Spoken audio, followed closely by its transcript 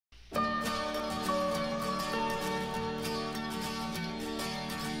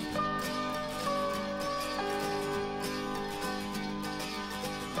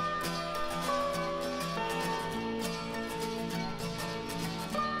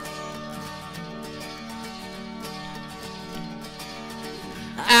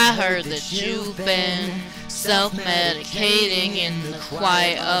I heard that you've been self-medicating in the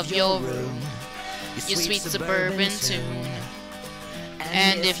quiet of your room, your sweet suburban tune.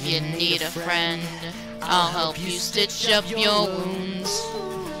 And if you need a friend, I'll help you stitch up your wounds.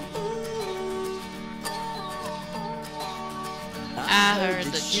 I heard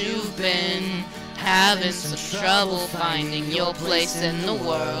that you've been having some trouble finding your place in the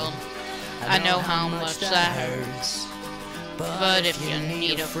world. I know how much that hurts, but if you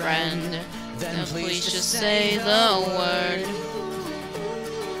need a friend, then please just say the word.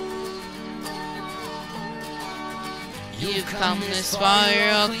 You've come this far,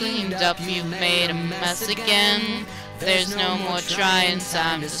 you're all cleaned up, you've made a mess again. There's no more trying,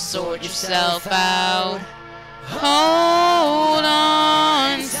 time to sort yourself out. Hold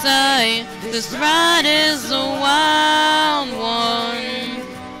on tight, this ride is a wild one.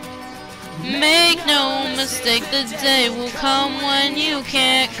 Make no mistake, the day will come when you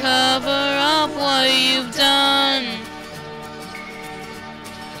can't cover up what you've done.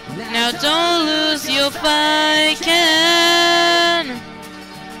 Now don't lose your fight, Ken.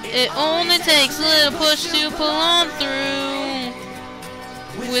 It only takes a little push to pull on through.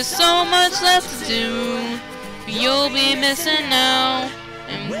 With so much left to do, you'll be missing now,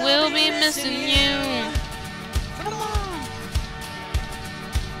 and we'll be missing you.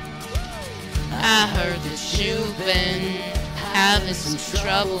 I heard that you've been having some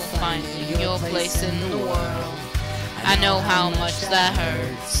trouble finding your place in the world. I know how much that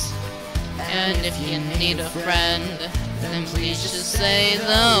hurts, and if you need a friend, then please just say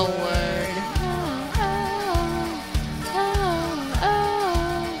the word.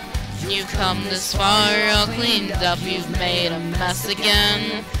 You've come this far, you're all cleaned up, you've made a mess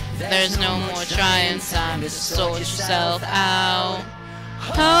again. There's no more trying, time to sort yourself out.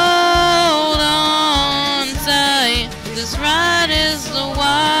 Hold on tight, this ride is a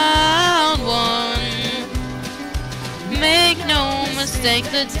wild one. Make no mistake,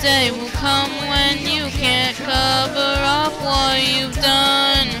 the day will come when you can't cover up what you've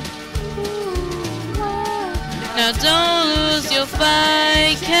done. Now don't lose your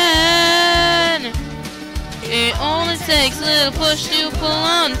fight, Ken. It only takes a little push to pull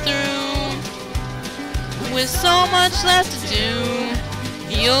on through. With so much left to do,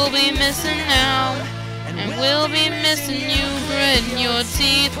 you'll be missing now, and we'll be missing you. Grit your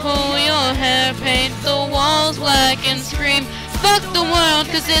teeth, pull your hair, paint the walls black and scream, fuck the world,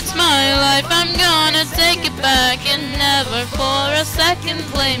 cause it's my life, I'm gonna take it back, and never for a second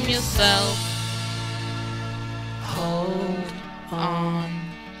blame yourself. Hold on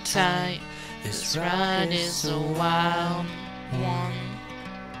tight, this ride is a wild one.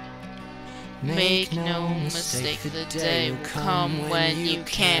 Make no mistake, the day will come when you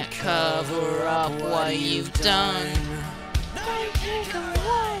can't cover up what you've done.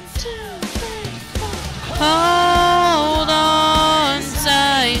 Hold on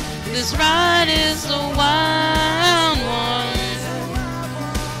tight, this ride is a wild one.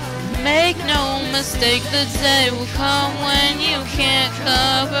 Make no mistake, the day will come when you can't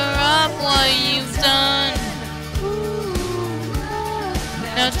cover up what you've done.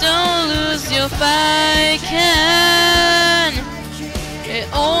 Now don't lose your fight, Ken. It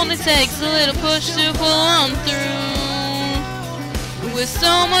only takes a little push to pull on through. With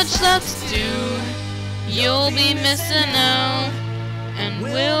so much left to do, you'll be missing out, and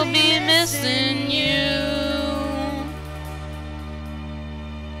we'll be missing you.